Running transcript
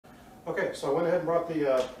Okay, so I went ahead and brought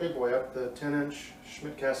the big boy up, the 10-inch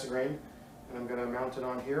Schmidt Cassegrain, and I'm going to mount it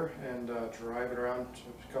on here and drive it around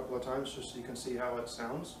a couple of times just so you can see how it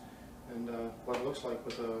sounds and what it looks like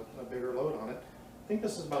with a bigger load on it. I think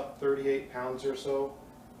this is about 38 pounds or so,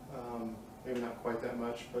 maybe not quite that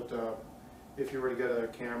much, but if you were to get a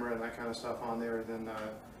camera and that kind of stuff on there, then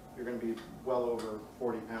you're going to be well over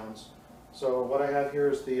 40 pounds. So what I have here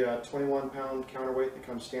is the 21-pound counterweight that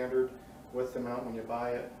comes standard with the mount when you buy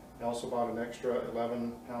it. I also bought an extra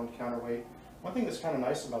 11-pound counterweight. One thing that's kind of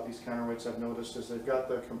nice about these counterweights I've noticed is they've got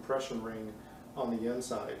the compression ring on the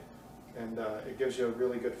inside, and it gives you a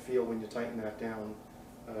really good feel when you tighten that down.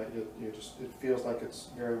 It feels like it's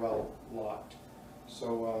very well locked.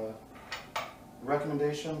 So the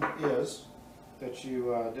recommendation is that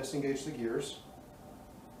you disengage the gears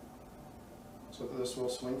so that this will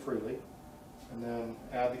swing freely, and then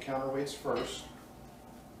add the counterweights first.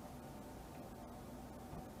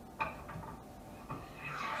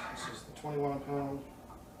 This is the 21-pound.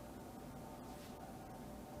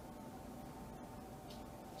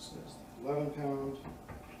 This is the 11-pound.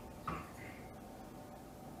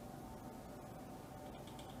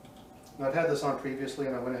 Now, I've had this on previously,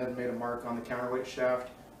 and I went ahead and made a mark on the counterweight shaft,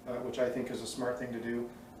 which I think is a smart thing to do,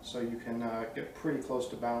 so you can get pretty close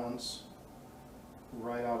to balance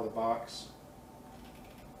right out of the box.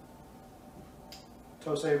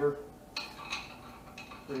 Toe saver,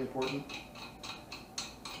 pretty important.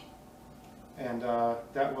 And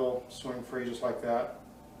that will swing free just like that.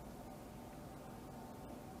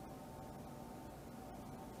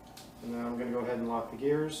 And then I'm going to go ahead and lock the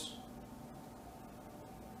gears.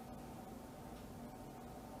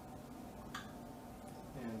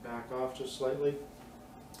 And back off just slightly.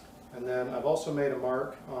 And then I've also made a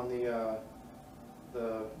mark on the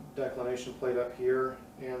declination plate up here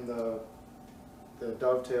and the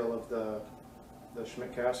dovetail of the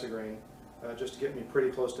Schmidt Cassegrain, just to get me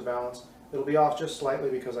pretty close to balance. It'll be off just slightly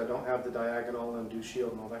because I don't have the diagonal and dew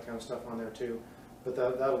shield and all that kind of stuff on there too, but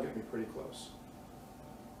that'll get me pretty close.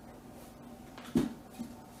 So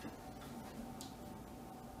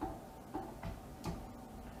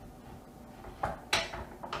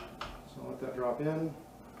I'll let that drop in,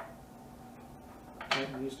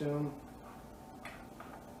 tighten these down.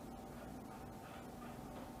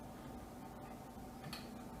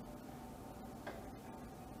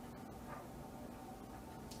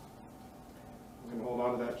 Hold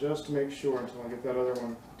on to that just to make sure until I get that other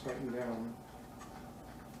one tightened down.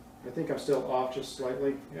 I think I'm still off just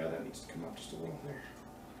slightly. Yeah, that needs to come up just a little there.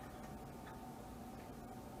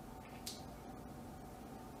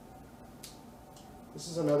 This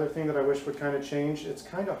is another thing that I wish would kind of change. It's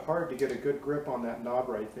kind of hard to get a good grip on that knob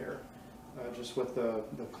right there, just with the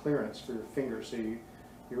clearance for your fingers. So you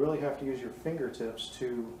really have to use your fingertips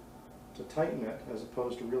to tighten it, as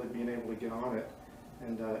opposed to really being able to get on it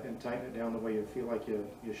and tighten it down the way you feel like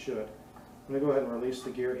you should. I'm going to go ahead and release the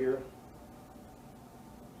gear here.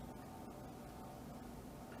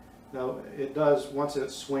 Now it does, once it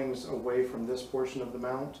swings away from this portion of the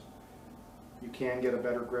mount, you can get a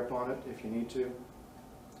better grip on it if you need to.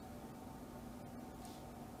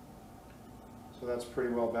 So that's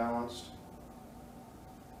pretty well balanced.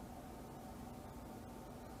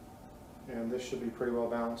 And this should be pretty well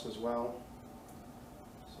balanced as well.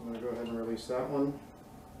 So I'm going to go ahead and release that one.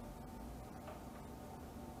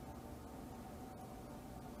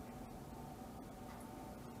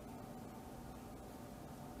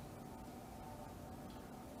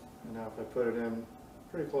 And now if I put it in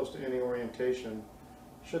pretty close to any orientation,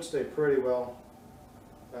 it should stay pretty well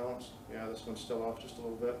balanced. Yeah, this one's still off just a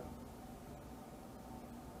little bit.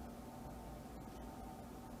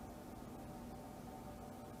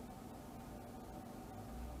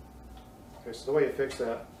 Okay, so the way you fix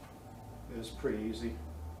that is pretty easy.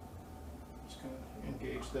 Just going to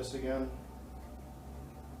engage this again.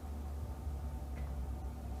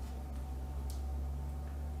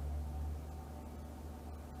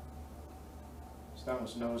 So that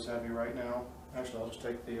one's nose heavy right now. Actually, I'll just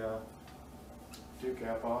take the dew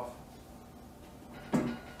cap off.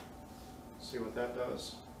 See what that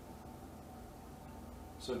does.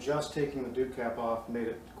 So just taking the dew cap off made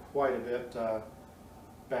it quite a bit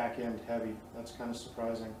back end heavy. That's kind of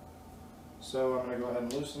surprising. So I'm going to go ahead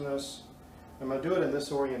and loosen this. I'm going to do it in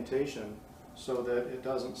this orientation so that it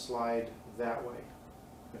doesn't slide that way.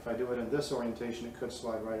 If I do it in this orientation, it could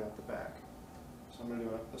slide right out the back. So I'm going to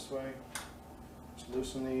do it this way. Just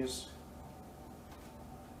loosen these.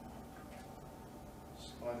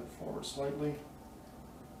 Slide it forward slightly.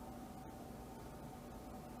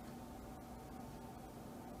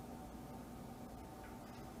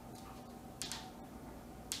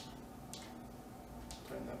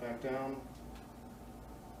 back down.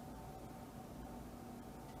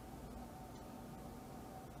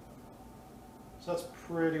 So that's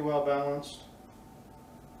pretty well balanced.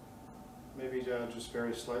 Maybe just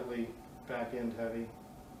very slightly back end heavy.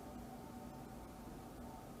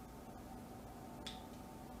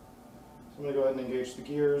 So I'm going to go ahead and engage the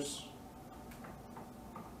gears,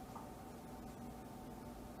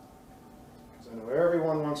 because I know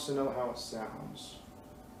everyone wants to know how it sounds.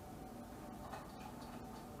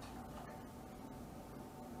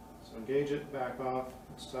 So engage it, back off,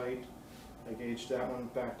 it's tight. I gauged that one,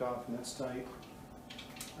 backed off, and it's tight.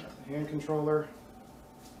 The hand controller.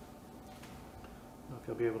 I don't know if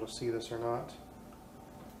you'll be able to see this or not.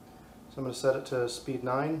 So I'm going to set it to speed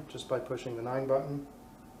 9 just by pushing the 9 button.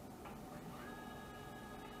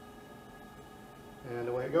 And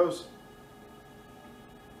away it goes.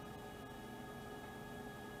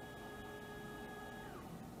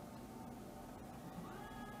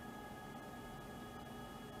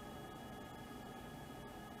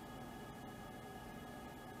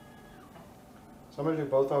 So I'm going to do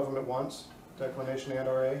both of them at once, declination and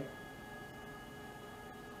RA.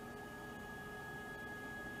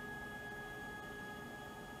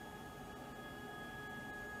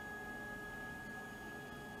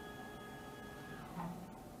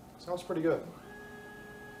 Sounds pretty good.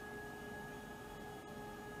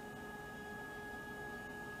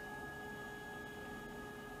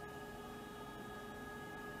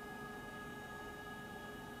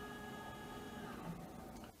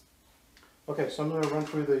 Okay, so I'm going to run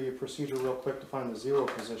through the procedure real quick to find the 0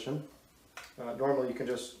 position. Normally you can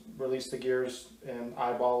just release the gears and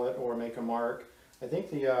eyeball it or make a mark. I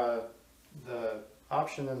think the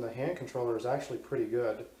option in the hand controller is actually pretty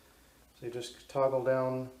good. So you just toggle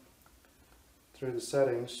down through the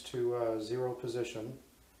settings to 0 position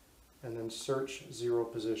and then search 0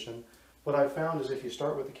 position. What I found is if you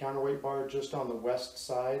start with the counterweight bar just on the west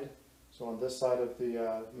side, so on this side of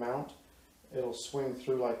the mount, it'll swing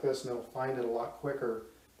through like this and it'll find it a lot quicker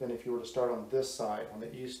than if you were to start on this side, on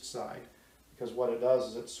the east side. Because what it does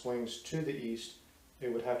is it swings to the east.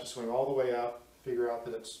 It would have to swing all the way up, figure out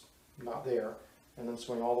that it's not there, and then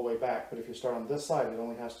swing all the way back. But if you start on this side, it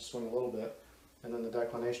only has to swing a little bit, and then the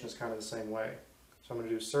declination is kind of the same way. So I'm going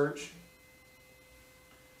to do search.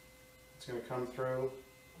 It's going to come through.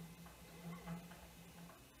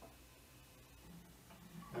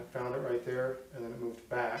 I found it right there, and then it moved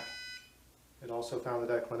back. It also found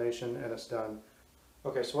the declination, and it's done.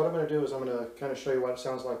 Okay, so what I'm going to do is I'm going to kind of show you what it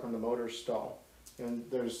sounds like when the motors stall. And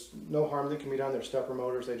there's no harm that can be done. They're stepper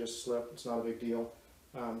motors, they just slip. It's not a big deal.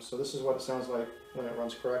 So this is what it sounds like when it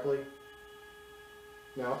runs correctly.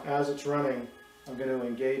 Now, as it's running, I'm going to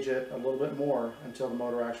engage it a little bit more until the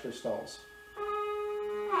motor actually stalls.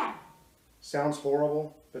 Sounds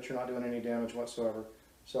horrible, but you're not doing any damage whatsoever.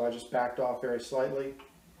 So I just backed off very slightly,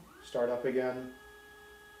 start up again,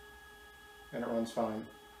 and it runs fine.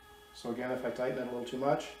 So again, if I tighten it a little too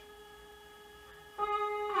much,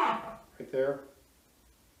 right there,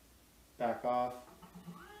 back off,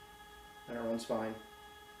 and it runs fine.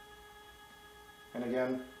 And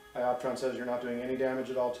again, iOptron says you're not doing any damage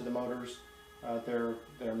at all to the motors. They're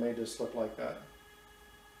made to slip like that.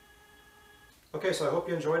 Okay, so I hope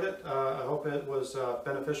you enjoyed it. I hope it was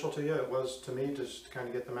beneficial to you. It was to me, just to kind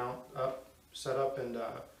of get the mount up, set up, and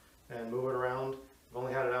move it around. I've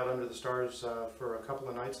only had it out under the stars for a couple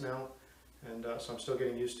of nights now, and so I'm still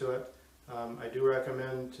getting used to it. I do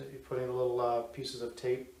recommend putting a little pieces of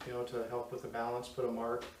tape, to help with the balance, put a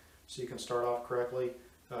mark so you can start off correctly.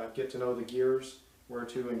 Get to know the gears, where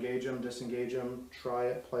to engage them, disengage them, try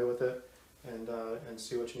it, play with it, and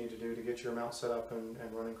see what you need to do to get your mount set up and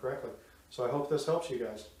running correctly. So I hope this helps you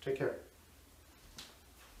guys. Take care.